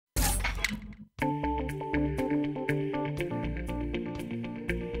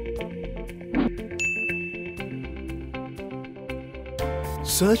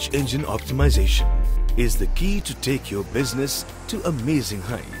Search engine optimization is the key to take your business to amazing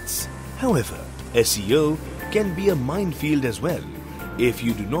heights. However, SEO can be a minefield as well if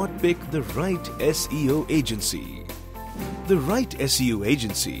you do not pick the right SEO agency. The right SEO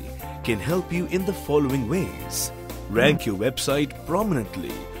agency can help you in the following ways. Rank your website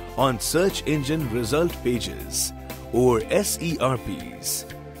prominently on search engine result pages or SERPs.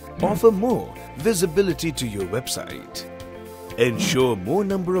 Offer more visibility to your website. Ensure more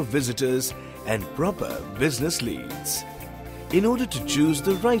number of visitors and proper business leads. In order to choose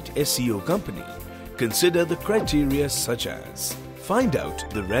the right SEO company, consider the criteria such as: find out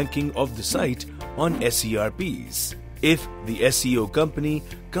the ranking of the site on SERPs. If the SEO company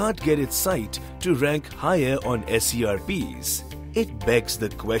can't get its site to rank higher on SERPs, it begs the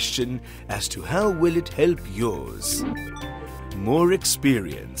question as to how will it help yours. More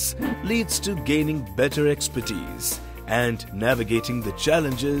experience leads to gaining better expertise and navigating the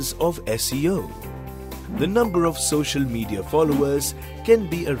challenges of SEO. The number of social media followers can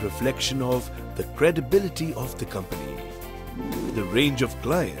be a reflection of the credibility of the company. The range of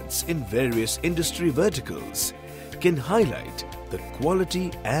clients in various industry verticals can highlight the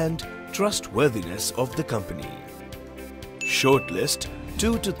quality and trustworthiness of the company. Shortlist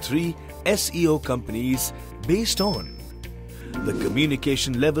 2 to 3 SEO companies based on: the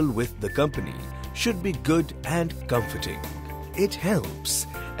communication level with the company should be good and comforting. It helps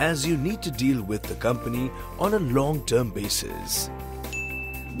as you need to deal with the company on a long-term basis.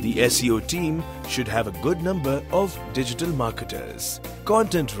 The SEO team should have a good number of digital marketers,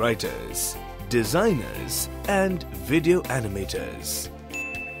 content writers, designers, and video animators.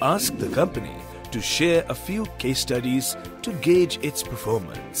 Ask the company to share a few case studies to gauge its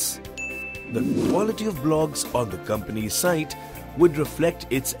performance. The quality of blogs on the company's site would reflect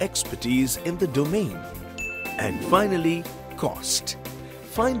its expertise in the domain. And finally, cost.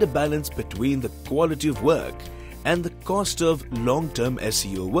 Find a balance between the quality of work and the cost of long-term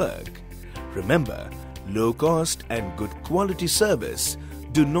SEO work. Remember, low cost and good quality service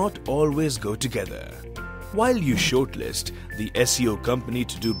do not always go together. While you shortlist the SEO company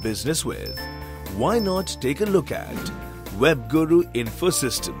to do business with, why not take a look at Webguru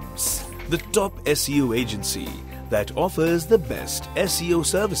Infosystems, the top SEO agency that offers the best SEO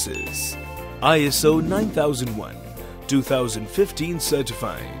services. ISO 9001-2015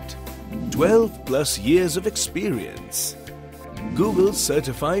 certified, 12 plus years of experience, Google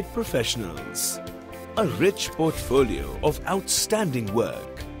certified professionals, a rich portfolio of outstanding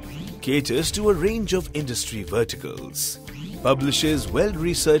work, caters to a range of industry verticals, publishes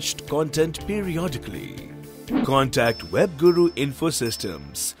well-researched content periodically. Contact Webguru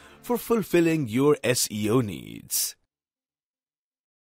Infosystems for fulfilling your SEO needs.